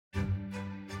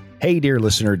Hey, dear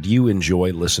listener, do you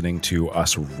enjoy listening to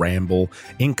us ramble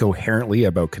incoherently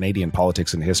about Canadian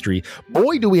politics and history?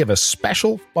 Boy, do we have a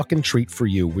special fucking treat for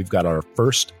you. We've got our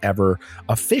first ever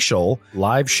official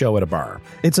live show at a bar.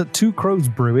 It's at Two Crows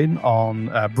Brewing on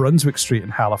Brunswick Street in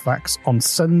Halifax on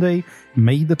Sunday,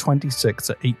 May the 26th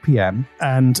at 8 p.m.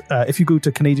 And if you go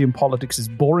to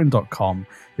CanadianPoliticsIsBoring.com,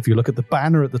 if you look at the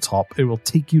banner at the top, it will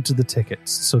take you to the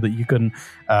tickets so that you can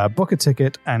book a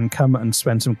ticket and come and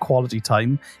spend some quality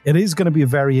time. It is going to be a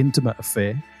very intimate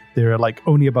affair. There are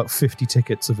only about 50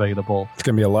 tickets available. It's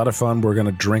going to be a lot of fun. We're going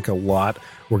to drink a lot.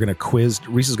 We're going to quiz.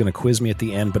 Reese is going to quiz me at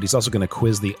the end, but he's also going to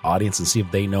quiz the audience and see if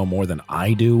they know more than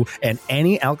I do. And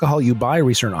any alcohol you buy,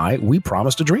 Reese and I, we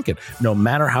promise to drink it, no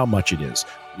matter how much it is.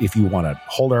 If you want to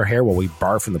hold our hair while we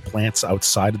barf from the plants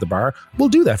outside of the bar, we'll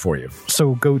do that for you.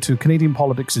 So go to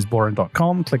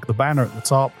CanadianPoliticsIsBoring.com, click the banner at the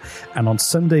top, and on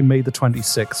Sunday, May the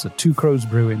 26th at Two Crows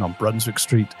Brewing on Brunswick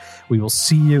Street, we will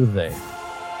see you there.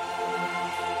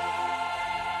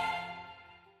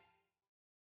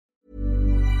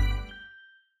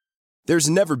 There's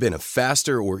never been a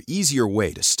faster or easier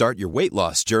way to start your weight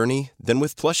loss journey than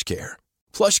with PlushCare.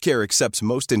 PlushCare accepts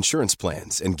most insurance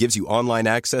plans and gives you online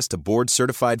access to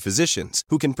board-certified physicians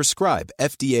who can prescribe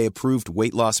FDA-approved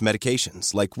weight loss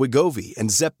medications like Wegovy and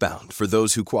Zepbound for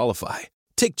those who qualify.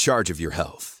 Take charge of your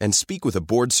health and speak with a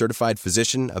board-certified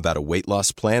physician about a weight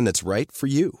loss plan that's right for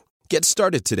you. Get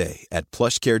started today at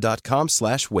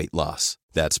plushcare.com/weight loss.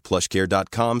 That's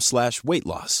plushcare.com/weight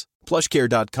loss.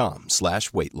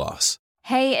 plushcare.com/weight loss.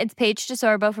 Hey, it's Paige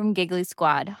DeSorbo from Giggly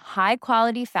Squad. High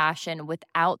quality fashion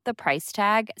without the price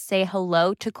tag. Say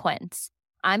hello to Quince.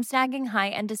 I'm snagging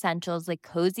high-end essentials like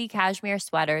cozy cashmere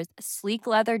sweaters, sleek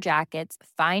leather jackets,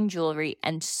 fine jewelry,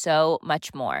 and so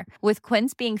much more. With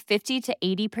Quince being 50 to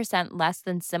 80% less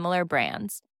than similar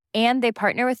brands. And they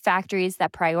partner with factories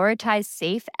that prioritize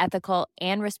safe, ethical,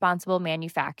 and responsible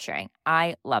manufacturing.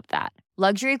 I love that.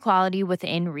 Luxury quality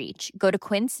within reach. Go to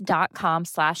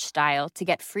quince.com/style to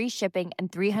get free shipping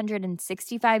and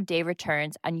 365-day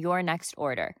returns on your next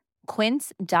order.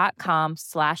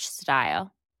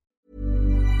 Quince.com/style.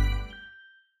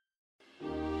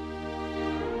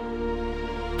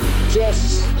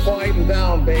 Just quieten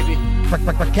down, baby.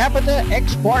 Per capita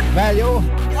export value.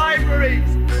 Libraries!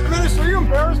 Minister, are you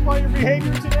embarrassed by your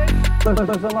behavior today?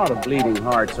 There's a lot of bleeding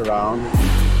hearts around.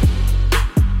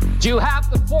 Do you have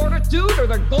the fortitude or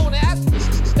the gonads to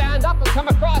stand up and come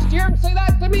across here and say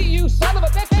that to me, you son of a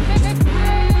bitch?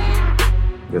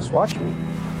 Just watch me.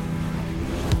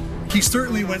 He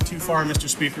certainly went too far, Mr.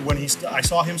 Speaker, when I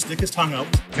saw him stick his tongue out.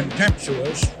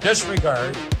 Contemptuous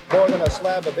disregard. More than a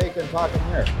slab of bacon talking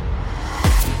here.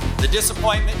 The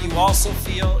disappointment you also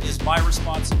feel is my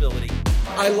responsibility.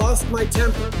 I lost my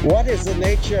temper. What is the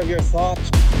nature of your thoughts?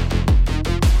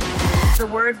 The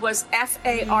word was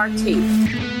FART.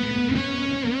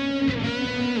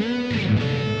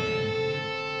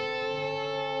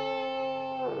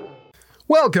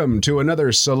 Welcome to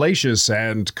another salacious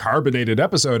and carbonated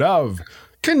episode of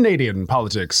Canadian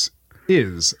Politics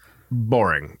is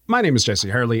Boring. My name is Jesse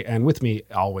Harley, and with me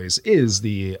always is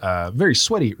the very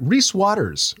sweaty Reese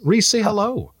Waters. Reese, say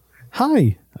hello.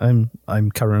 Hi, I'm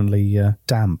currently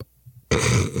damp.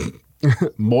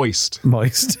 Moist.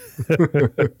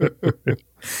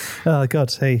 Oh,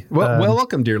 God, hey. Well,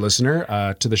 welcome, dear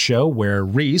listener, to the show where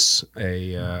Reese,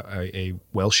 a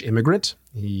Welsh immigrant,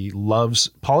 he loves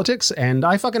politics, and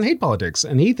I fucking hate politics,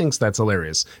 and he thinks that's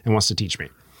hilarious and wants to teach me.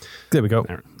 There we go.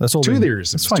 That's all. 2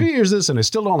 years. It's 2 years this, and I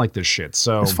still don't like this shit.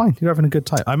 So it's fine. You're having a good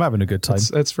time. I'm having a good time.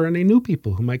 That's for any new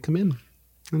people who might come in.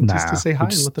 And just to say hi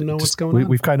and let them know what's going on.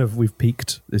 We've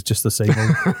peaked. It's just the same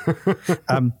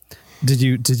old. Did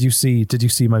you see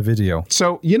my video?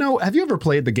 So, have you ever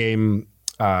played the game?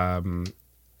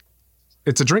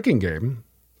 It's a drinking game.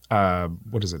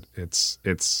 What is it?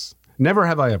 It's Never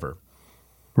Have I Ever.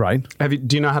 Right.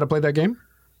 Do you know how to play that game?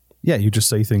 Yeah, you just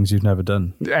say things you've never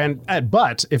done.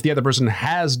 But if the other person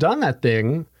has done that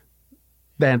thing,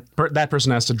 then that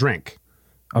person has to drink.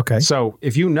 Okay. So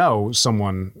if you know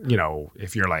someone,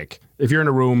 if you're in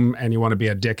a room and you want to be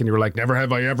a dick and you're like, never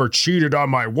have I ever cheated on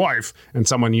my wife, and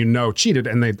someone cheated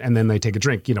and then they take a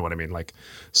drink, you know what I mean? Like,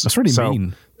 that's really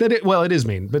mean. It is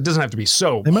mean, but it doesn't have to be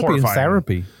so. They might be in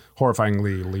therapy.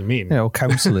 Horrifyingly mean. Yeah, or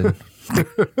counseling.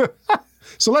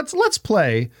 So let's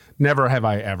play Never Have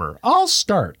I Ever. I'll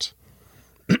start.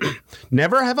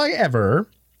 Never have I ever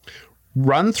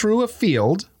run through a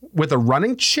field with a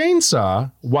running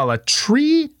chainsaw while a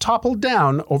tree toppled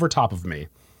down over top of me.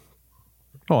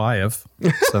 Oh, I have.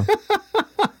 So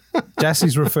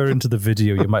Jesse's referring to the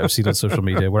video you might have seen on social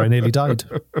media where I nearly died.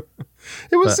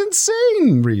 It was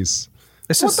insane, Reese.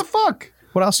 What the fuck?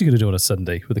 What else are you going to do on a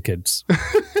Sunday with the kids?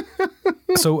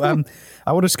 So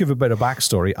I want to just give a bit of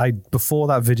backstory. Before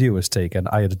that video was taken,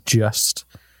 I had just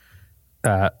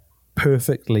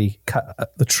perfectly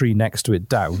cut the tree next to it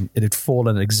down. It had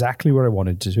fallen exactly where I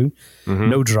wanted it to. Mm-hmm.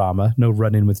 No drama, no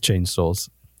running with chainsaws.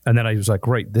 And then I was like,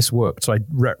 right, this worked. So I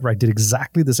did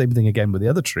exactly the same thing again with the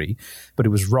other tree, but it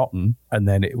was rotten. And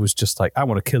then it was just like, I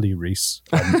want to kill you, Reese.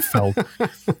 And it fell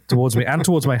towards me and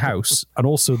towards my house. And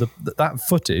also that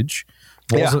footage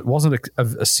wasn't a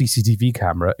CCTV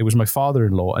camera. It was my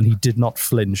father-in-law, and he did not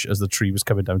flinch as the tree was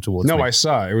coming down towards me. No, I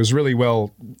saw. It was really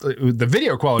well. The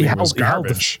video quality was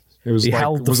garbage. It was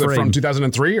was it from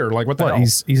 2003 or like what the hell?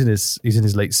 He's in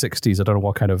his late 60s. I don't know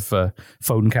what kind of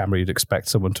phone camera you'd expect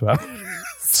someone to have.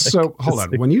 So hold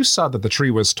on. When you saw that the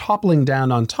tree was toppling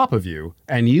down on top of you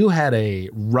and you had a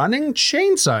running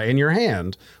chainsaw in your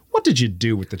hand, what did you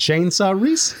do with the chainsaw,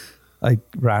 Reese? I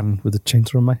ran with the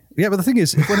chainsaw on my... Yeah, but the thing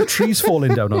is, when a tree's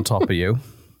falling down on top of you,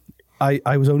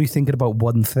 I was only thinking about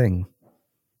one thing.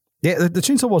 Yeah, the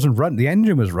chainsaw wasn't running. The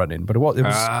engine was running, but it was...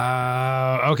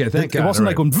 okay, thank God. It wasn't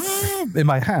like going in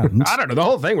my hand. I don't know. The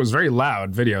whole thing was very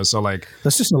loud video, so like...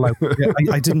 That's just a loud...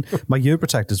 I didn't... My ear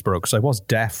protectors broke, so I was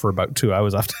deaf for about 2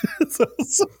 hours after.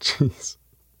 Jeez.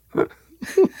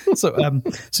 So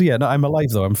yeah, no, I'm alive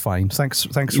though. I'm fine. Thanks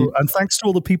to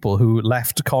all the people who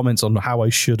left comments on how I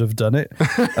should have done it.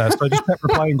 So I just kept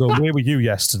replying, going, "Where were you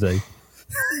yesterday?"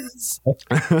 It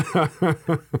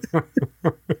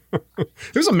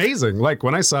was amazing. Like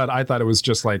when I saw it, I thought it was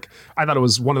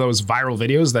one of those viral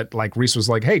videos that like Reese was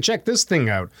like, "Hey, check this thing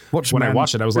out." When I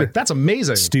watched it, I was like, "That's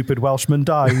amazing." Stupid Welshman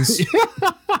dies.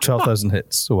 12,000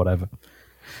 hits or whatever.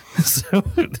 So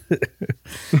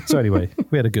anyway,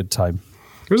 we had a good time.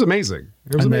 It was amazing.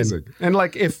 It was amazing. And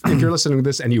like, if you're listening to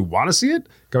this and you want to see it,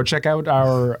 go check out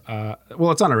our,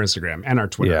 it's on our Instagram and our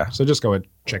Twitter. Yeah. So just go and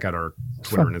check out our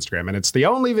Twitter and Instagram. And it's the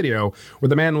only video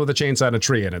with a man with a chainsaw and a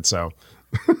tree in it. So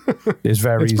it's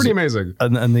pretty amazing.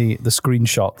 And the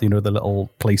screenshot, the little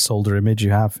placeholder image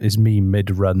you have is me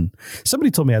mid-run.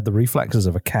 Somebody told me I had the reflexes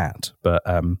of a cat, but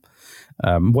one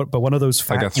of those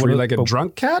fat, like a three-legged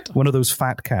drunk cat? One of those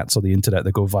fat cats on the internet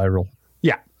that go viral.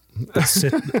 Yeah.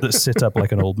 that sit up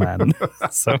like an old man.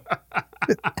 So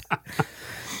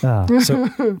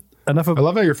enough of... I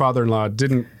love how your father-in-law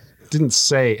didn't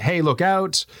say, "Hey, look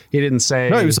out." He didn't say...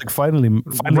 No, he was like, finally my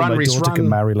daughter can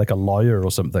marry like a lawyer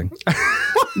or something.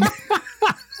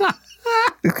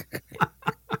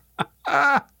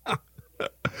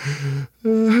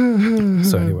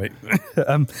 So anyway,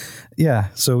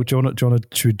 so do you want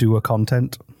to do a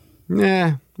content?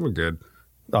 Yeah, we're good.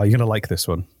 Oh, you're going to like this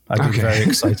one. I've been very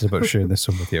excited about sharing this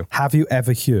one with you. Have you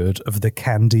ever heard of the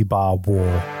Candy Bar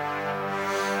War?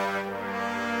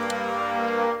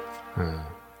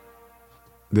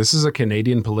 This is a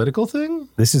Canadian political thing?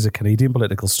 This is a Canadian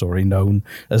political story known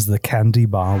as the Candy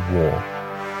Bar War.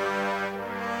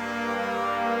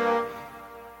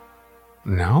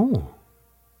 No.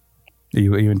 Are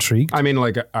you intrigued? I mean,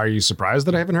 like, are you surprised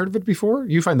that I haven't heard of it before?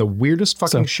 You find the weirdest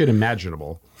fucking shit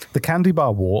imaginable. The Candy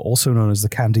Bar War, also known as the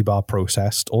Candy Bar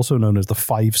Protest, also known as the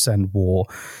 5 Cent War,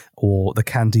 or the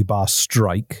Candy Bar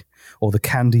Strike, or the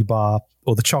Candy Bar,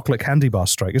 or the Chocolate Candy Bar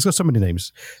Strike. It's got so many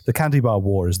names. The Candy Bar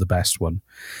War is the best one.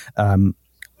 I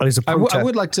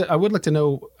would like to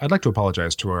know. I'd like to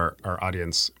apologize to our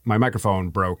audience. My microphone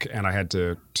broke, and I had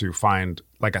to find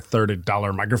like a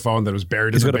 $30 microphone that was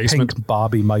buried in the basement. Pink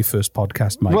Barbie, My First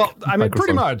Podcast mic. Well, I mean,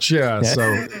 pretty much, yeah. So,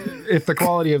 if the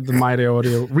quality of the My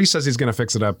audio, Reese says he's going to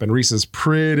fix it up, and Reese is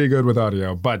pretty good with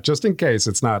audio. But just in case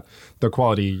it's not the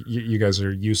quality you guys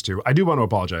are used to, I do want to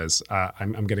apologize.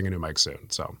 I'm getting a new mic soon.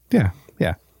 So yeah.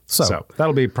 So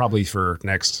that'll be probably for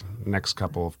next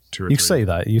couple of 2 or 3. You say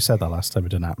that. You said that last time it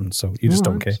didn't happen, so you just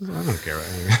don't care. I don't care.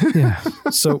 Yeah.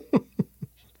 So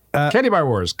Candy Bar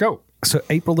Wars, go. So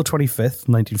April the 25th,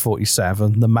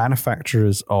 1947, the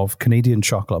manufacturers of Canadian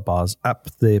chocolate bars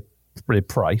upped the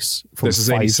price from... This is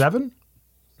 87?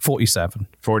 47.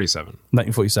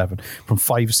 1947. From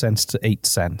 5 cents to 8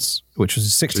 cents, which was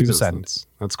 60%.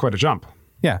 That's quite a jump.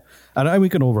 Yeah. And we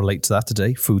can all relate to that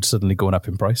today. Food suddenly going up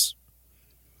in price.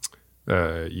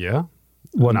 Yeah.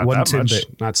 Not that Timbit. much.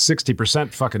 Not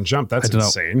 60% fucking jump. That's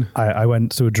insane. I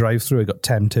went to a drive-thru. I got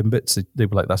 10 Timbits. They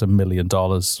were like, that's $1 million.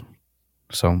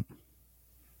 So...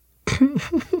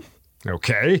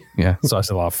 Okay. Yeah. So I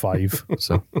still have 5.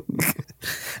 So,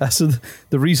 so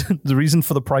the reason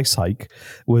for the price hike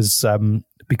was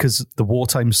because the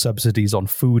wartime subsidies on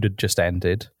food had just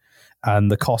ended,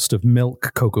 and the cost of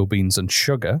milk, cocoa beans, and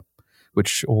sugar,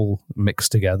 which all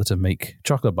mixed together to make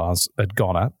chocolate bars, had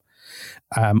gone up.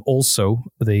 Also,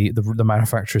 the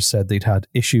manufacturers said they'd had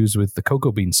issues with the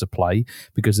cocoa bean supply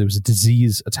because there was a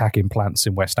disease attacking plants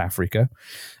in West Africa.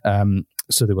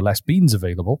 So there were less beans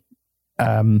available.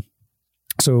 And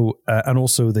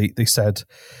also they said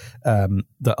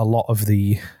that a lot of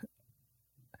the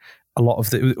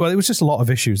it was just a lot of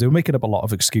issues. They were making up a lot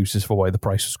of excuses for why the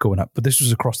price was going up, but this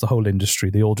was across the whole industry.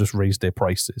 They all just raised their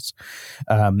prices.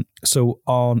 So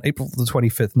on April the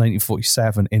 25th,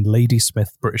 1947, in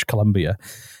Ladysmith, British Columbia,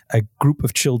 a group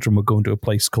of children were going to a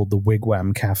place called the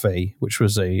Wigwam Cafe, which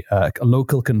was a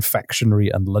local confectionery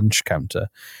and lunch counter.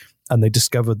 And they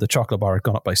discovered the chocolate bar had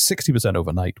gone up by 60%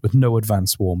 overnight with no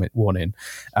advance warning.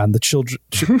 And the children...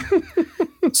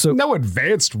 So no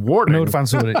advanced warning. No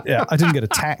advanced warning. Yeah, I didn't get a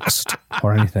text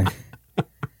or anything.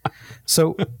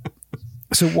 So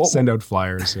what? Send out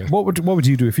flyers. Yeah. What would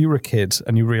you do if you were a kid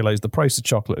and you realized the price of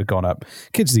chocolate had gone up?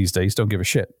 Kids these days don't give a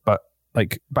shit, but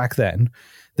like back then,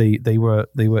 they were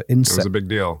incensed. It was a big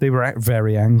deal. They were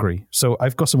very angry. So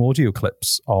I've got some audio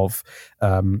clips of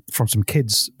from some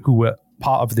kids who were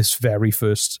part of this very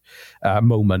first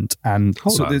moment. And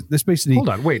this basically... Hold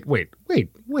on.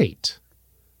 Wait.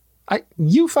 How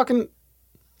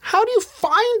do you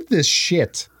find this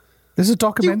shit? There's a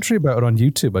documentary about it on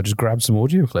YouTube. I just grabbed some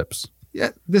audio clips.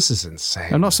 Yeah, this is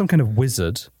insane. I'm not some kind of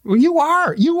wizard. Well, you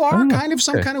are kind of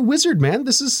some kind of wizard, man.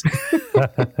 This is...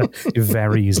 You're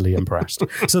very easily impressed.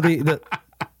 So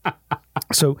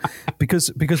So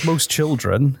because most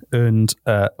children earned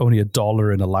only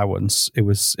 $1 in allowance,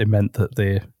 it meant that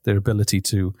their ability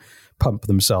to pump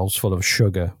themselves full of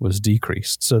sugar was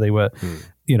decreased. So they were,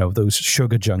 those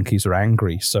sugar junkies are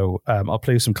angry. So I'll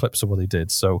play you some clips of what they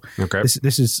did. So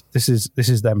this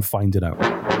is them finding out.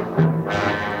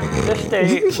 This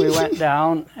day we went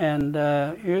down, and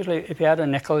usually if you had a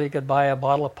nickel, you could buy a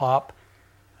bottle of pop,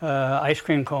 ice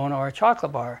cream cone, or a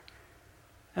chocolate bar.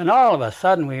 And all of a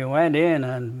sudden we went in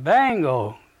and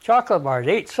bango, chocolate bars,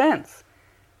 8 cents.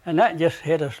 And that just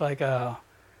hit us like a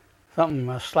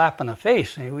slap in the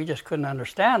face. We just couldn't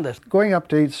understand this. Going up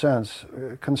to 8 cents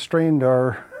constrained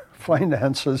our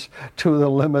finances to the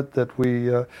limit that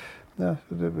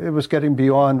it was getting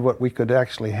beyond what we could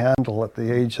actually handle at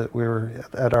the age that we were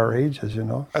at our ages,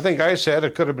 I think I said,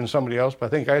 it could have been somebody else, but I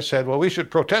think I said, well, we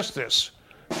should protest this.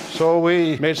 So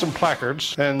we made some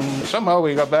placards, and somehow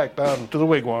we got back down to the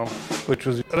Wigwam, which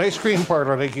was an ice cream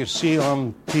parlor like you see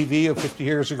on TV of 50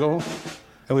 years ago.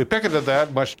 And we picketed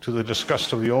that, much to the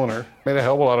disgust of the owner. Made a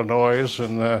hell of a lot of noise,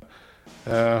 and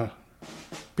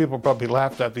people probably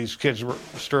laughed at these kids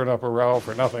stirring up a row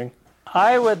for nothing.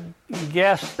 I would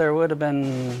guess there would have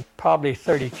been probably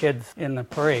 30 kids in the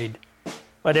parade.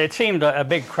 But it seemed a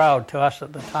big crowd to us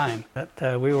at the time,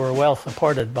 that we were well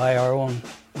supported by our own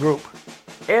group.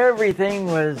 Everything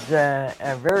was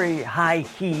very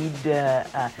high-keyed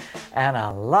and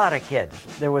a lot of kids.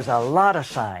 There was a lot of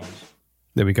signs.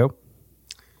 There we go.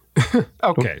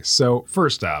 Okay, so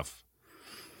first off,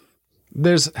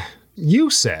 you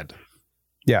said.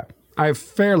 Yeah. I'm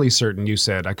fairly certain you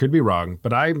said, I could be wrong,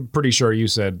 but I'm pretty sure you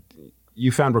said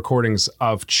you found recordings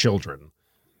of children.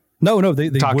 No, they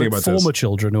were former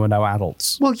children who are now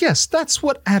adults. Well, yes, that's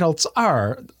what adults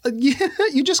are.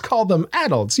 You just call them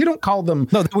adults. You don't call them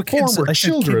they were kids, former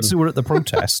children. Kids who were at the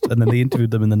protest, and then they interviewed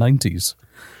them in the 90s.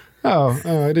 Oh,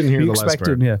 I didn't hear the last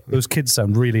part. Yeah, those kids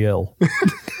sound really ill.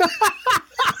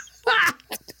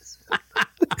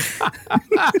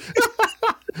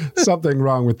 Something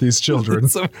wrong with these children.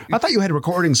 I thought you had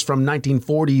recordings from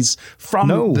 1940s from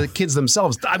the kids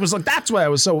themselves. I was like, that's why I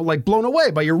was so blown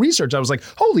away by your research. I was like,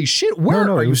 holy shit, where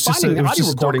are you finding audio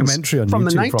recordings from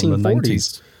the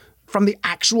 1940s? From the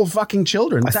actual fucking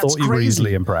children. I thought you were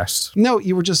easily impressed. No,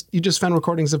 you just found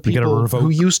recordings of people who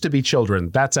used to be children.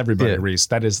 That's everybody, Reese.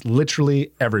 That is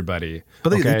literally everybody.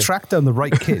 But they tracked down the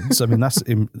right kids. I mean, that's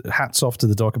hats off to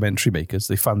the documentary makers.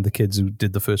 They found the kids who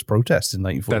did the first protest in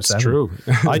 1947. That's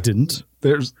true. I didn't.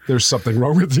 There's something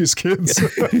wrong with these kids.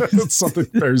 It's something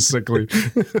very sickly.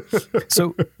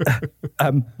 So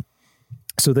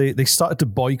they started to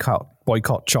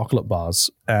boycott chocolate bars,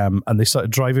 and they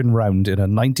started driving around in a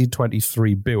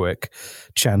 1923 Buick,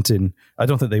 chanting. I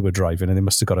don't think they were driving, and they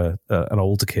must have got an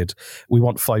older kid. We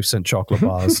want 5-cent chocolate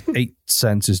bars. 8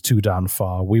 cents is too damn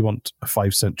far. We want a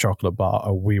 5-cent chocolate bar,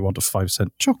 or we want a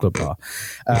 5-cent chocolate bar.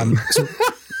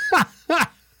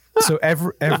 So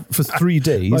every for 3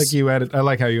 days, I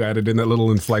like how you added in that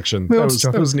little inflection.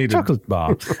 That was needed. Chocolate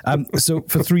bar. So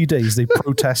for 3 days, they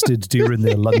protested during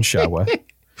their lunch hour.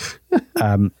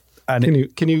 And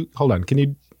can you hold on? Can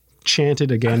you chant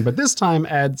it again? But this time,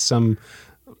 add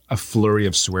a flurry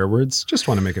of swear words. Just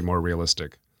want to make it more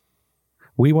realistic.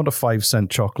 We want a 5-cent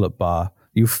chocolate bar.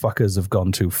 You fuckers have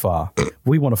gone too far.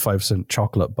 We want a 5-cent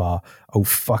chocolate bar. Oh,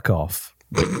 fuck off.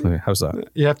 How's that?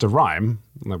 You have to rhyme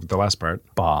with the last part.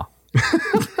 Bar.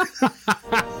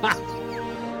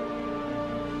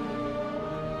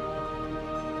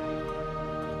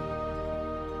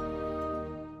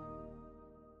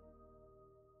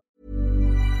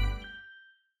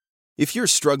 If you're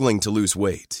struggling to lose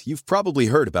weight, you've probably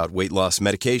heard about weight loss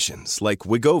medications like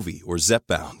Wegovy or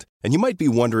Zepbound, and you might be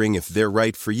wondering if they're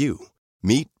right for you.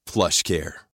 Meet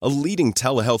PlushCare, a leading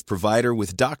telehealth provider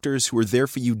with doctors who are there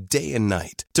for you day and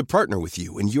night to partner with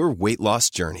you in your weight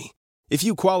loss journey. If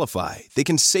you qualify, they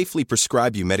can safely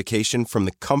prescribe you medication from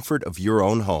the comfort of your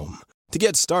own home. To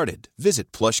get started,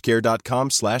 visit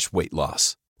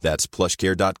plushcare.com/weightloss. That's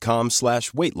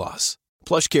plushcare.com/weightloss.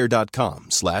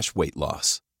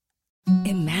 plushcare.com/weightloss.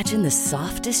 Imagine the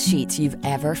softest sheets you've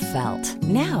ever felt.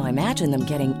 Now imagine them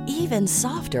getting even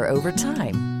softer over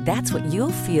time. That's what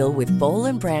you'll feel with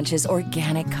Boll & Branch's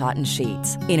organic cotton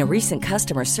sheets. In a recent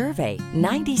customer survey,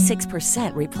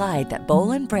 96% replied that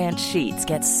Boll & Branch sheets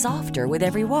get softer with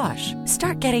every wash.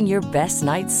 Start getting your best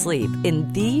night's sleep in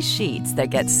these sheets that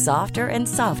get softer and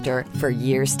softer for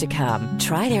years to come.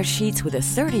 Try their sheets with a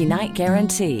 30-night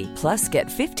guarantee. Plus, get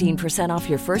 15% off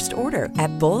your first order at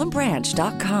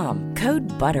bollandbranch.com. Code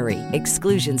BUTTERY.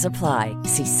 Exclusions apply.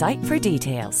 See site for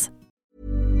details.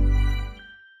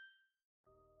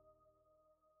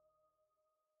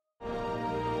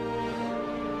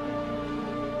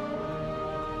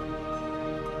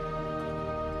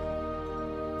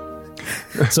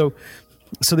 So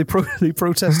they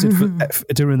protested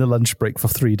during the lunch break for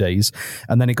 3 days,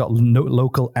 and then it got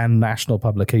local and national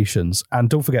publications. And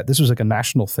don't forget, this was like a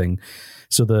national thing.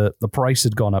 So the price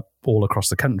had gone up all across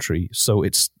the country. So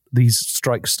these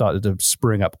strikes started to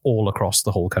spring up all across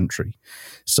the whole country.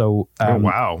 So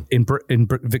wow. In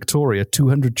Victoria,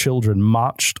 200 children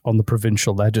marched on the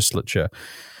provincial legislature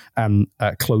and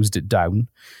closed it down.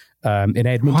 In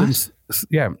Edmonton,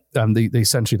 they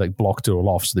essentially blocked it all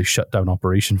off, so they shut down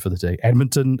operation for the day.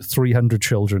 Edmonton, 300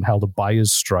 children held a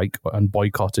buyer's strike and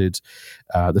boycotted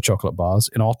the chocolate bars.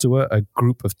 In Ottawa, a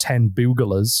group of 10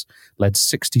 buglers led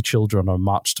 60 children on a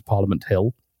march to Parliament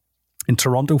Hill. In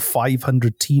Toronto,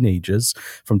 500 teenagers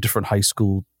from different high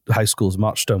schools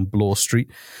marched down Bloor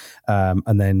Street.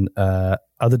 And then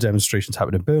other demonstrations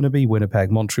happened in Burnaby,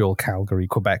 Winnipeg, Montreal, Calgary,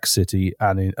 Quebec City,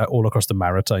 and all across the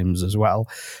Maritimes as well.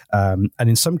 And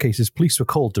in some cases, police were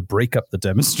called to break up the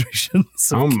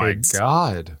demonstrations. Oh my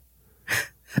God.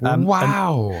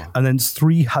 Wow. And then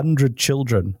 300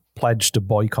 children pledged to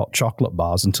boycott chocolate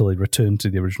bars until they returned to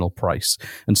the original price.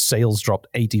 And sales dropped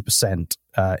 80%.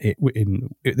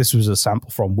 This was a sample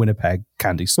from Winnipeg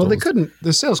candy stores. Well,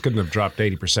 the sales couldn't have dropped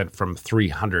 80% from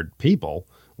 300 people.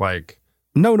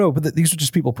 No, but these were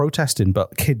just people protesting.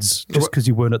 But kids, just because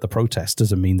you weren't at the protest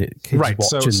doesn't mean that kids right.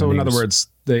 watching So the in news. other words,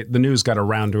 the news got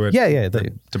around to it. Yeah.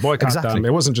 To boycott them.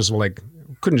 It wasn't just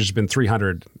couldn't just been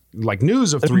 300,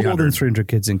 news of 300. More than 300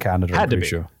 kids in Canada. Had to be.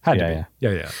 Sure. Had to be.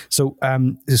 Yeah. So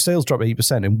the sales dropped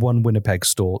 8%. In one Winnipeg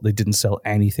store, they didn't sell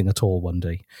anything at all one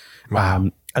day. Wow.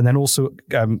 And then also,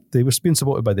 they were being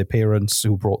supported by their parents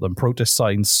who brought them protest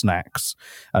signs, snacks,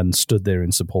 and stood there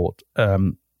in support.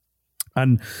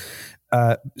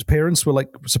 Parents were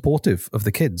supportive of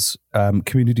the kids.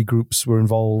 Community groups were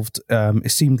involved.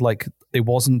 It seemed like it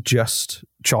wasn't just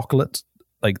chocolate.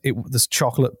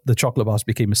 The chocolate bars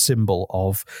became a symbol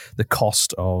of the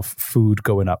cost of food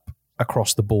going up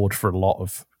across the board for a lot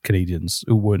of Canadians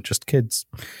who weren't just kids.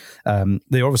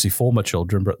 They were obviously former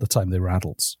children, but at the time they were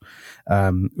adults,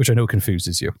 which I know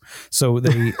confuses you. So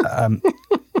they...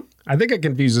 I think it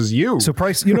confuses you. So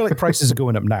prices are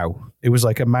going up now. It was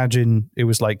the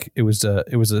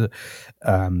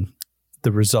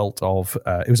result of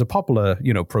it was a popular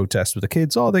protest with the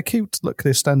kids. Oh, they're cute. Look,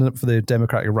 they're standing up for their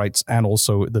democratic rights. And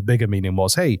also the bigger meaning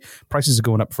was, hey, prices are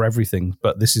going up for everything,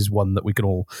 but this is one that we can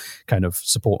all kind of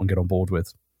support and get on board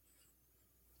with.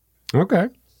 Okay.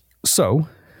 So,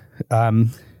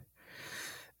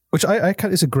 which I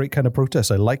is a great kind of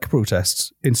protest. I like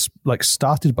protests. It's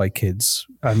started by kids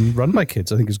and run by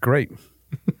kids. I think is great.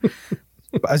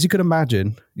 But as you can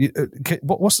imagine,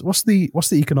 what's the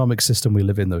economic system we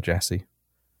live in, though, Jesse?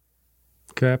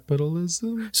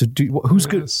 Capitalism. So who's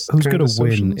going to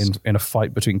win in a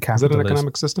fight between capitalism? Is that an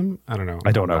economic system? I don't know.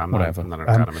 I don't know. I'm Whatever. not an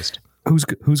economist. Who's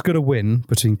going to win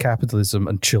between capitalism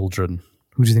and children?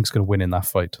 Who do you think is going to win in that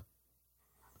fight?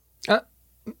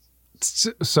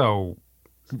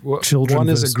 Children. One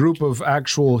is a group of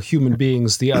actual human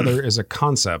beings. The other is a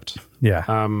concept. Yeah.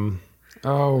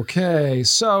 Okay.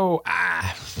 So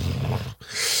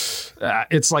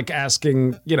It's like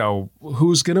asking,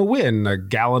 who's going to win, a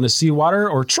gallon of seawater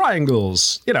or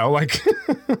triangles? Like,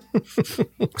 I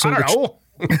don't know.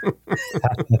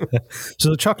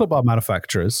 So the chocolate bar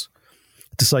manufacturers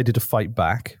decided to fight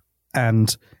back,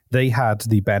 and they had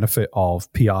the benefit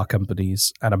of PR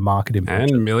companies and a marketing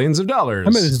budget. And millions of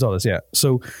dollars. Yeah.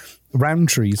 So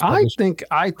Roundtree's I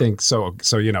think so.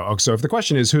 So, so if the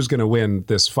question is who's going to win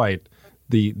this fight,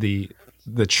 the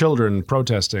children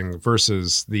protesting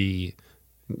versus the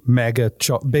big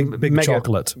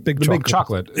chocolate.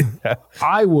 Yeah.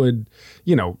 I would,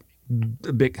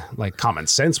 big, like common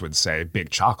sense would say big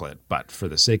chocolate, but for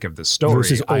the sake of the story,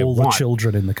 versus all the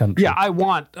children in the country. Yeah, I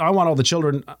want all the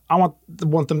children. I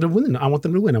want them to win. I want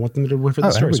them to win. I want them to win for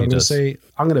the story. So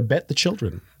I'm going to bet the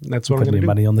children. That's what I'm going to do.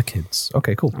 Money on the kids.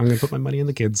 Okay, cool. I'm going to put my money on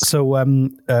the kids. So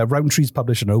Roundtree's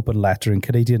published an open letter in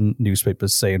Canadian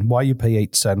newspapers saying why you pay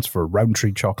 8 cents for a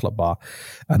Roundtree chocolate bar,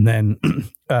 and then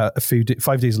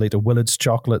 5 days later, Willard's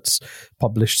Chocolates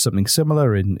published something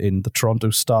similar in the Toronto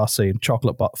Star saying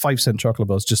 5-cent chocolate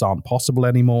bars just aren't possible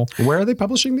anymore. Where are they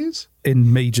publishing these?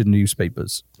 In major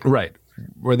newspapers. Right.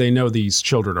 Where they know these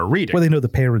children are reading. Where they know the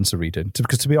parents are reading.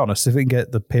 Because to be honest, if they can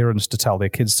get the parents to tell their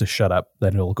kids to shut up,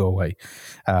 then it'll go away.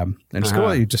 And just go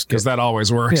away. Because that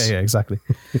always works. Yeah, exactly.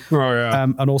 Oh, yeah.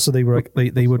 And also they would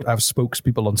have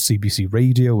spokespeople on CBC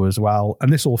Radio as well.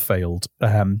 And this all failed.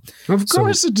 Of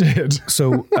course it did.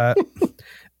 So...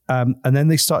 and then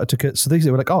they started to... So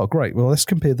they were like, oh, great. Well, let's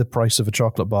compare the price of a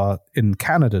chocolate bar in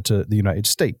Canada to the United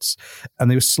States. And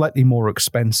they were slightly more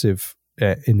expensive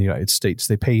in the United States.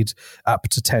 They paid up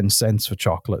to 10 cents for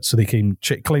chocolate. So they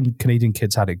claimed Canadian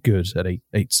kids had it good at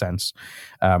 8 cents,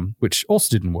 which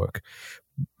also didn't work.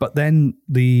 But then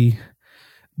the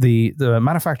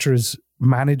manufacturers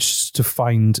managed to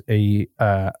find a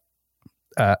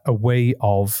way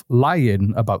of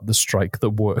lying about the strike that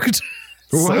worked.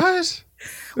 What?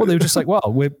 Well, they were just like, well,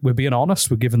 we're being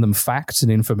honest. We're giving them facts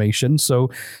and information.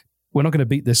 So we're not going to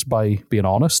beat this by being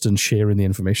honest and sharing the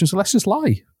information. So let's just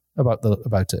lie about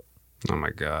it. Oh my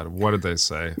God. What did they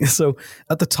say? So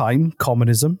at the time,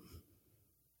 communism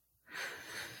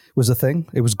was a thing.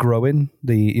 It was growing.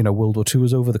 World War II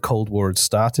was over. The Cold War had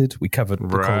started. We covered the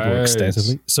Cold War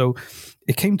extensively. So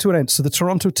it came to an end. So the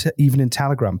Toronto Evening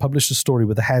Telegram published a story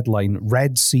with the headline,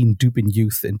 Red Seen Duping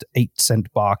Youth into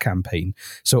 8-cent bar campaign.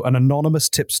 So an anonymous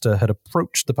tipster had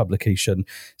approached the publication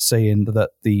saying that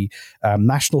the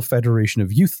National Federation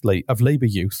of Labour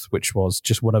Youth, which was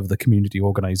just one of the community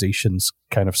organizations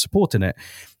kind of supporting it,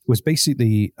 was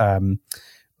basically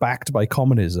backed by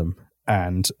communism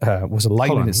and was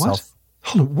aligning itself.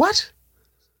 Hold on, what?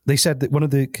 They said that one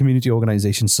of the community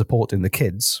organizations supporting the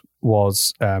kids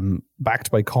was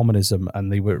backed by communism,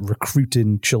 and they were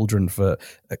recruiting children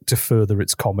to further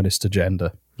its communist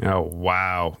agenda. Oh,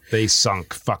 wow. They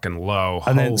sunk fucking low.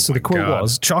 And then, so the quote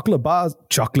was, chocolate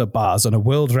bars and a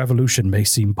world revolution may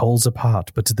seem poles apart,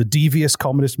 but to the devious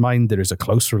communist mind, there is a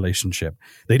close relationship.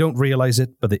 They don't realize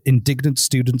it, but the indignant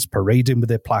students parading with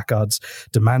their placards,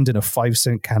 demanding a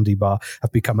 5-cent candy bar,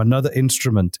 have become another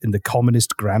instrument in the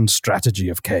communist grand strategy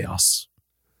of chaos.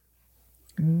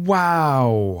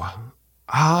 Wow.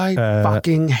 I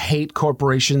fucking hate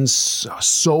corporations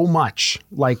so much.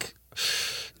 Like...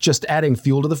 just adding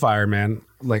fuel to the fire, man.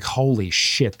 Like, holy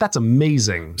shit, that's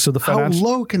amazing. So how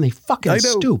low can they fucking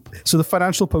stoop? So the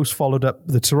Financial Post followed up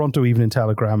the Toronto Evening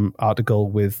Telegram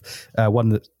article with one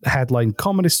that headline,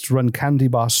 Communists Run Candy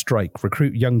Bar Strike,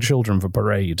 Recruit Young Children for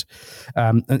Parade.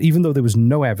 And even though there was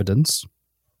no evidence,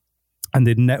 and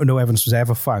no evidence was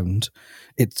ever found,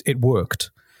 it worked.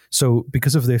 So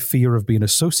because of their fear of being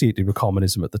associated with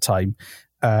communism at the time,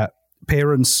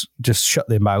 parents just shut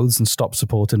their mouths and stopped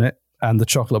supporting it. And the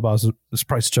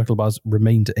price of chocolate bars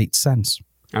remained at 8 cents.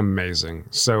 Amazing.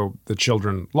 So the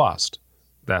children lost.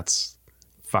 That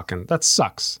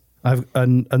sucks.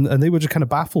 And they were just kind of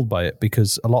baffled by it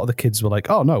because a lot of the kids were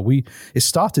like, oh no, it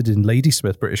started in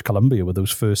Ladysmith, British Columbia, with those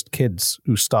first kids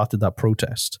who started that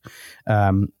protest.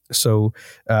 So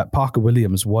Parker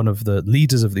Williams, one of the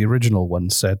leaders of the original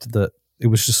one, said that it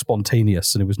was just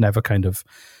spontaneous and it was never kind of...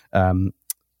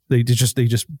 They just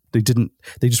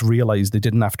realized they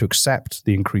didn't have to accept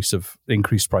the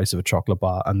increased price of a chocolate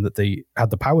bar, and that they had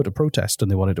the power to protest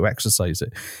and they wanted to exercise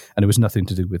it, and it was nothing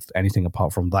to do with anything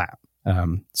apart from that.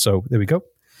 So there we go.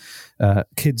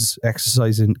 Kids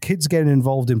exercising, kids getting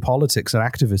involved in politics and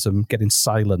activism, getting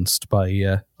silenced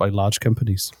by large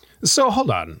companies. So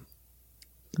hold on.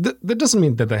 That doesn't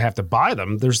mean that they have to buy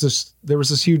them. There was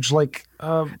this huge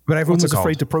but everyone was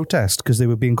afraid to protest because they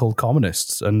were being called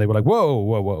communists, and they were like,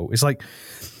 whoa. It's like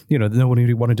no one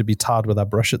really wanted to be tarred with that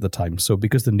brush at the time. So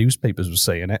because the newspapers were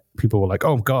saying it, people were like,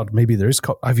 "Oh God, maybe there is.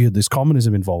 I've heard there's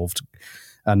communism involved,"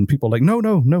 and people were like, "No,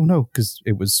 because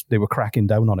they were cracking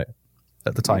down on it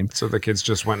at the time." So the kids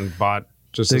just went and bought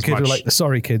just the as kids much. were like,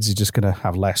 "Sorry, kids, you're just gonna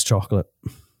have less chocolate."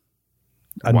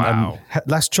 And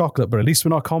less chocolate, but at least we're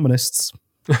not communists.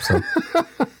 So.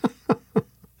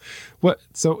 What?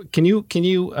 So can you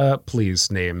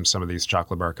please name some of these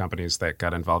chocolate bar companies that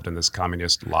got involved in this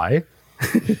communist lie?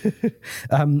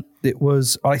 It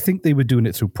was, I think they were doing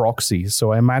it through proxy.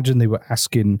 So I imagine they were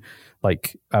asking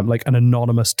like an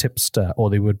anonymous tipster, or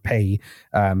they would pay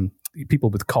people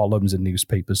with columns in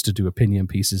newspapers to do opinion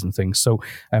pieces and things. So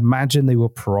I imagine they were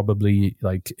probably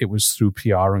it was through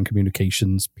PR and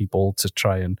communications people to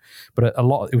try and, but a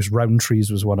lot, it was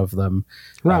Rowntree's was one of them.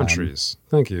 Rowntree's.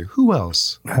 Thank you. Who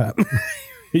else?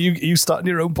 You starting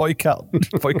your own boycott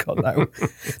now.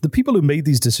 The people who made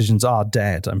these decisions are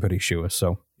dead, I'm pretty sure.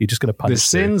 So you're just going to punish the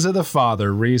sins of the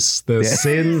father, Reese. The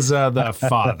sins of the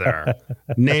father.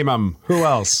 Name them. Who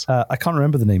else? I can't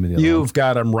remember the name of the other You've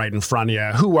got them right in front of you.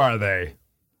 Who are they?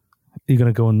 You're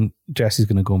going to go and Jesse's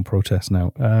going to go and protest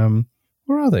now.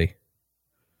 Where are they?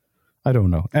 I don't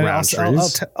know. And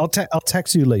I'll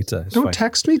text you later. Don't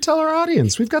text me. Tell our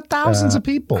audience. We've got thousands of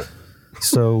people.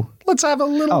 So let's have a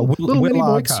little mini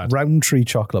boycott. Roundtree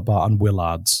Chocolate Bar and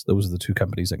Willard's. Those are the two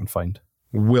companies I can find.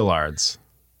 Willard's.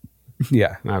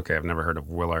 Yeah. Okay, I've never heard of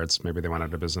Willard's. Maybe they went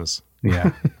out of business.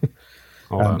 Yeah.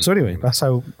 So anyway, that's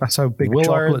how big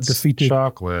chocolate defeated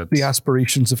the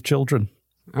aspirations of children.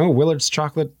 Oh, Willard's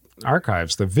Chocolate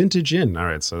Archives, the Vintage Inn. All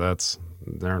right, so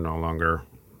they're no longer.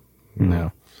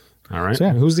 No. All right. So,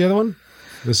 yeah. Who's the other one?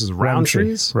 This is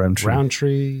Rowntree's.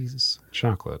 Rowntree's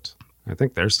Chocolate. I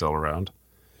think they're still around.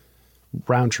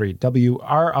 Rowntree,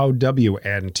 WROWNTREE.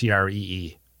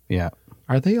 Yeah.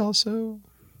 Are they also?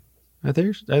 Are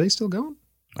they still going?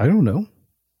 I don't know.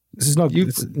 This is not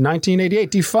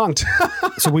 1988 defunct.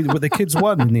 So the kids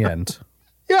won in the end.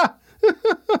 Yeah.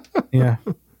 Yeah.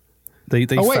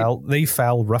 They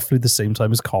fell roughly the same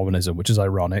time as communism, which is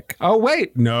ironic. Oh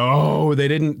wait, no, they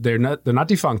didn't. They're not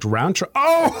defunct. Rowntree.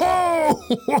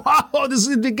 Oh,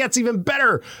 it gets even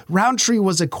better. Rowntree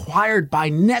was acquired by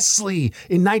Nestle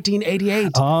in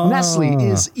 1988. Nestle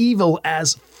is evil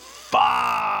as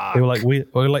fuck. They were like, we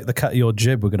like the cut of your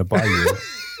jib. We're going to buy you.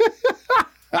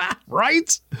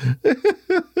 Right?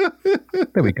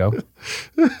 There we go.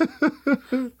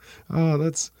 Oh,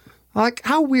 that's like,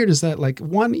 how weird is that? Like,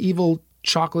 one evil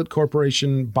chocolate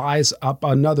corporation buys up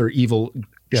another evil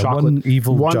chocolate. One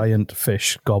evil giant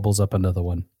fish gobbles up another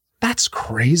one. That's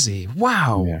crazy.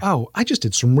 Wow. Yeah. Oh, I just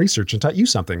did some research and taught you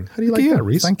something. How do you like that,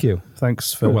 Reese? Thank you.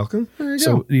 Thanks for... You're welcome. There you go.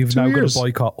 So you've now got to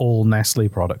boycott all Nestle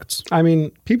products. I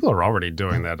mean, people are already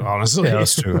doing that, honestly. Yeah,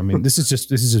 that's true. I mean, this is just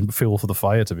fuel for the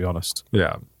fire, to be honest.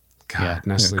 Yeah. God, Yeah,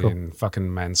 Nestle cool. and fucking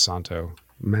Monsanto.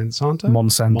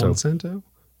 Monsanto.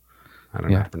 I don't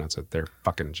know how to pronounce it. They're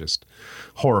fucking just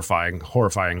horrifying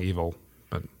evil.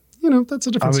 But, that's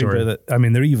a different story.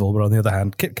 They're evil, but on the other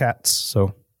hand, Kit Kats,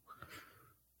 so...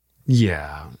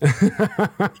 Yeah.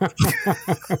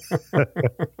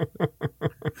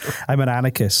 I'm an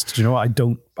anarchist. Do you know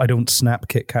what? I don't snap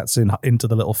Kit Kats into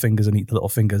the little fingers and eat the little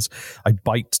fingers. I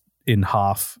bite in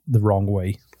half the wrong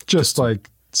way. Just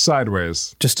like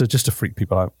sideways. Just to freak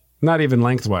people out. Not even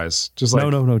lengthwise. Just like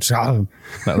No, just like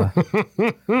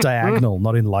that. Diagonal,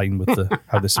 not in line with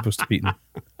how they're supposed to be eaten.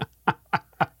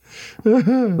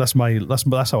 That's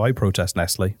how I protest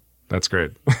Nestle. That's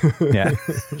great. Yeah.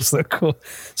 So cool.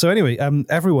 So anyway,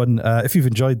 everyone, if you've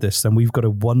enjoyed this, then we've got a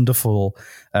wonderful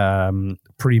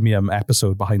premium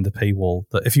episode behind the paywall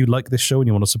that if you like this show and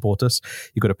you want to support us,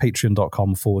 you go to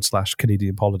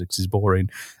patreon.com/Canadian Politics is Boring.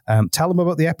 Tell them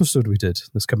about the episode we did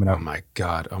that's coming out. Oh my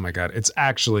God. It's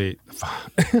actually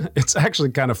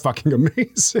kind of fucking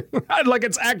amazing.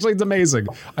 It's amazing.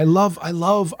 I love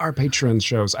our Patreon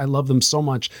shows. I love them so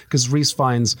much because Reese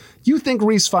finds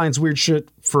weird shit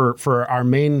for our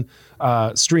main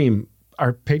stream,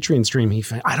 our Patreon stream.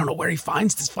 I don't know where he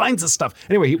finds this stuff.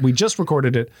 Anyway, we just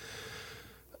recorded it.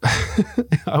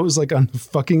 I was like on the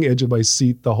fucking edge of my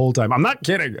seat the whole time. I'm not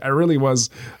kidding. I really was.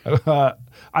 I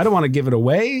don't want to give it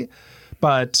away,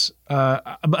 but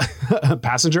a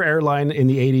passenger airline in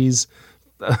the 80s,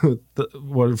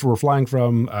 we're flying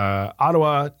from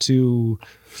Ottawa to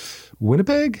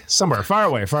Winnipeg, somewhere far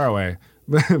away.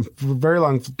 Very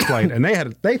long flight, and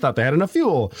they thought they had enough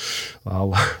fuel.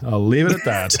 I'll leave it at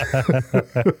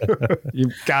that.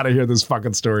 You've got to hear this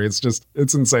fucking story. It's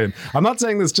insane. I'm not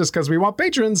saying this just because we want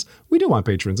patrons. We do want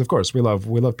patrons, of course. We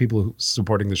love people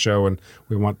supporting the show, and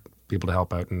we want people to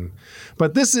help out.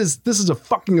 But this is a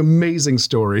fucking amazing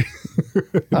story.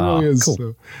 It really is. Cool.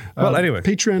 So, well, anyway.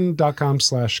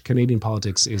 Patreon.com/Canadian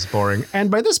Politics is boring. And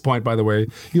by this point, by the way,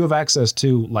 you have access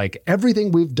to like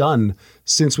everything we've done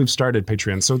since we've started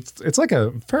Patreon. So it's like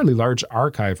a fairly large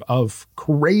archive of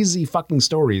crazy fucking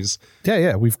stories.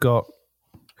 Yeah. We've got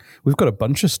a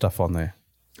bunch of stuff on there.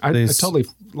 I totally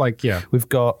like, yeah. We've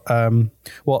got the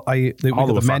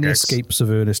Many Escapes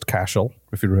of Ernest Cashel,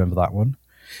 if you remember that one.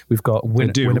 We've got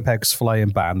Winnipeg's Flying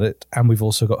Bandit, and we've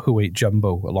also got Who Ate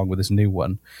Jumbo along with this new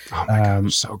one. Oh my God, it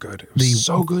was so good. It was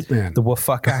so good, man. The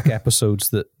Wafakak episodes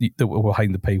that were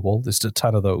behind the paywall. There's a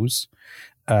ton of those.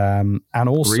 And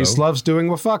also Reese loves doing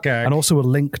Wafakak. And also a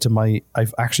link to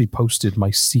I've actually posted my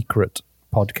secret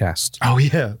podcast. Oh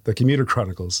yeah, the Commuter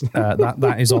Chronicles.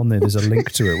 that is on there. There's a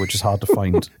link to it, which is hard to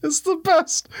find. It's the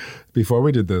best. Before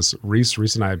we did this, Reese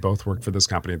and I both worked for this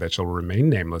company that shall remain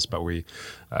nameless, but we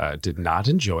did not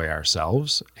enjoy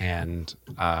ourselves. And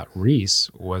Reese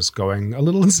was going a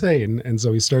little insane, and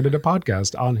so he started a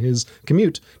podcast on his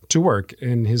commute to work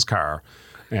in his car,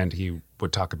 and he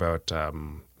would talk about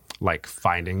like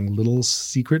finding little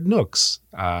secret nooks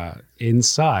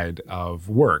inside of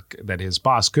work that his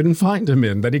boss couldn't find him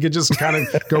in, that he could just kind of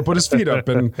go put his feet up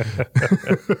and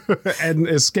and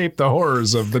escape the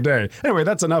horrors of the day. Anyway,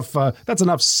 that's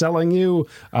enough selling you.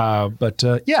 But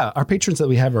our patrons that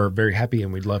we have are very happy,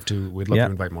 and we'd love to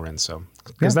invite more in. So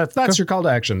because that's your call to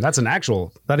action. That's an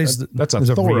actual that's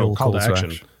a thorough call to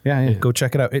action. Yeah, go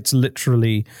check it out. It's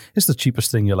the cheapest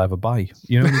thing you'll ever buy.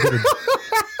 You know.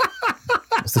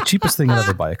 It's the cheapest thing you'll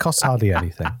ever buy. It costs hardly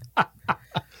anything.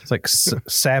 It's like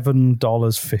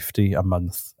 $7.50 a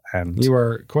month, and you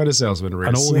are quite a salesman, Reese.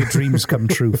 And all your dreams come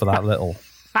true for that little.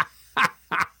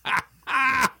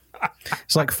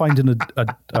 It's like finding a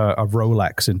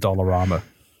Rolex in Dollarama.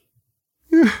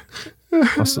 I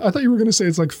thought you were going to say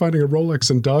it's like finding a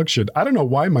Rolex in dog shit. I don't know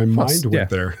why my mind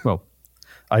went there. Well,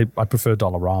 I prefer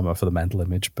Dollarama for the mental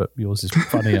image, but yours is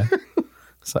funnier.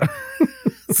 So.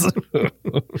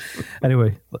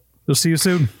 Anyway, we'll see you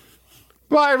soon.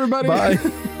 Bye, everybody. Bye.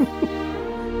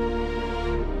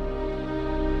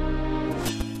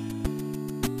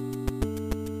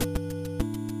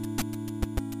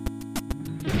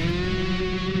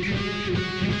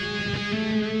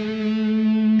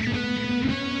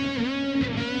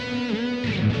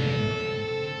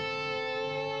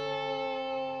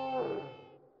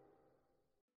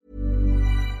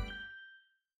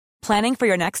 Planning for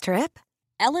your next trip?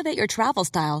 Elevate your travel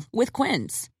style with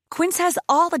Quince. Quince has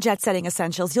all the jet-setting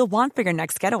essentials you'll want for your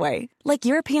next getaway, like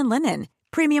European linen,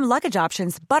 premium luggage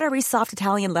options, buttery soft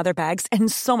Italian leather bags,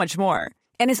 and so much more.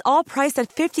 And is all priced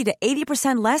at 50 to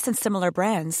 80% less than similar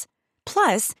brands.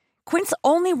 Plus, Quince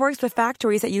only works with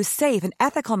factories that use safe and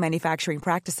ethical manufacturing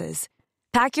practices.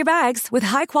 Pack your bags with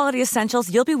high-quality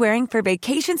essentials you'll be wearing for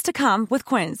vacations to come with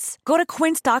Quince. Go to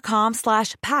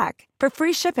quince.com/pack for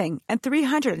free shipping and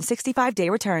 365-day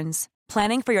returns.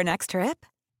 Planning for your next trip?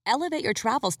 Elevate your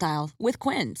travel style with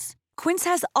Quince. Quince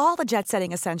has all the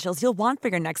jet-setting essentials you'll want for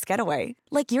your next getaway,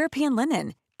 like European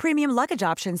linen, premium luggage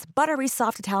options, buttery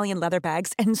soft Italian leather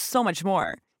bags, and so much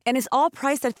more. And is all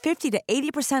priced at 50 to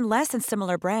 80% less than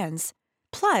similar brands.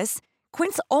 Plus,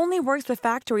 Quince only works with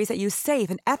factories that use safe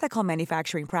and ethical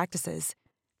manufacturing practices.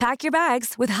 Pack your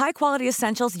bags with high-quality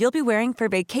essentials you'll be wearing for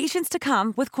vacations to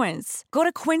come with Quince. Go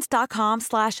to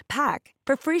quince.com/pack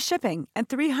for free shipping and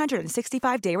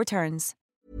 365-day returns.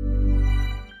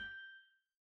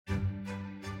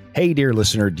 Hey, dear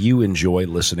listener, do you enjoy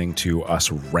listening to us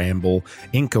ramble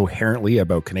incoherently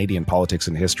about Canadian politics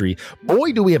and history?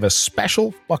 Boy, do we have a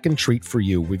special fucking treat for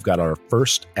you. We've got our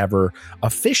first ever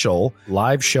official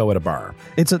live show at a bar.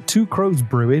 It's at Two Crows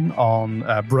Brewing on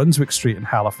Brunswick Street in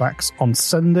Halifax on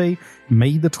Sunday,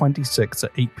 May the 26th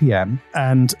at 8 p.m.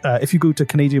 And if you go to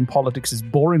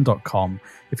CanadianPoliticsIsBoring.com,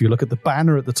 if you look at the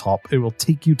banner at the top, it will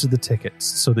take you to the tickets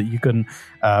so that you can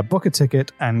book a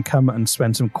ticket and come and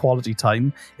spend some quality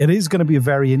time. It is going to be a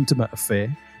very intimate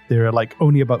affair. There are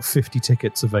only about 50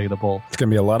 tickets available. It's going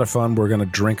to be a lot of fun. We're going to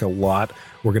drink a lot.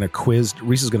 We're going to quiz.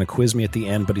 Reese is going to quiz me at the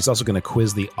end, but he's also going to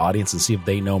quiz the audience and see if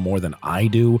they know more than I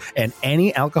do. And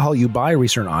any alcohol you buy,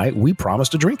 Reese and I, we promise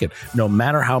to drink it, no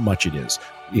matter how much it is.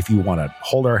 If you want to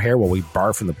hold our hair while we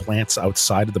barf from the plants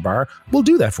outside of the bar, we'll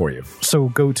do that for you. So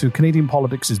go to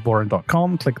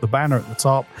CanadianPoliticsIsBoring.com, click the banner at the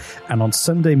top, and on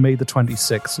Sunday, May the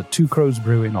 26th at Two Crows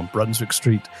Brewing on Brunswick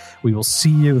Street, we will see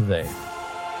you there.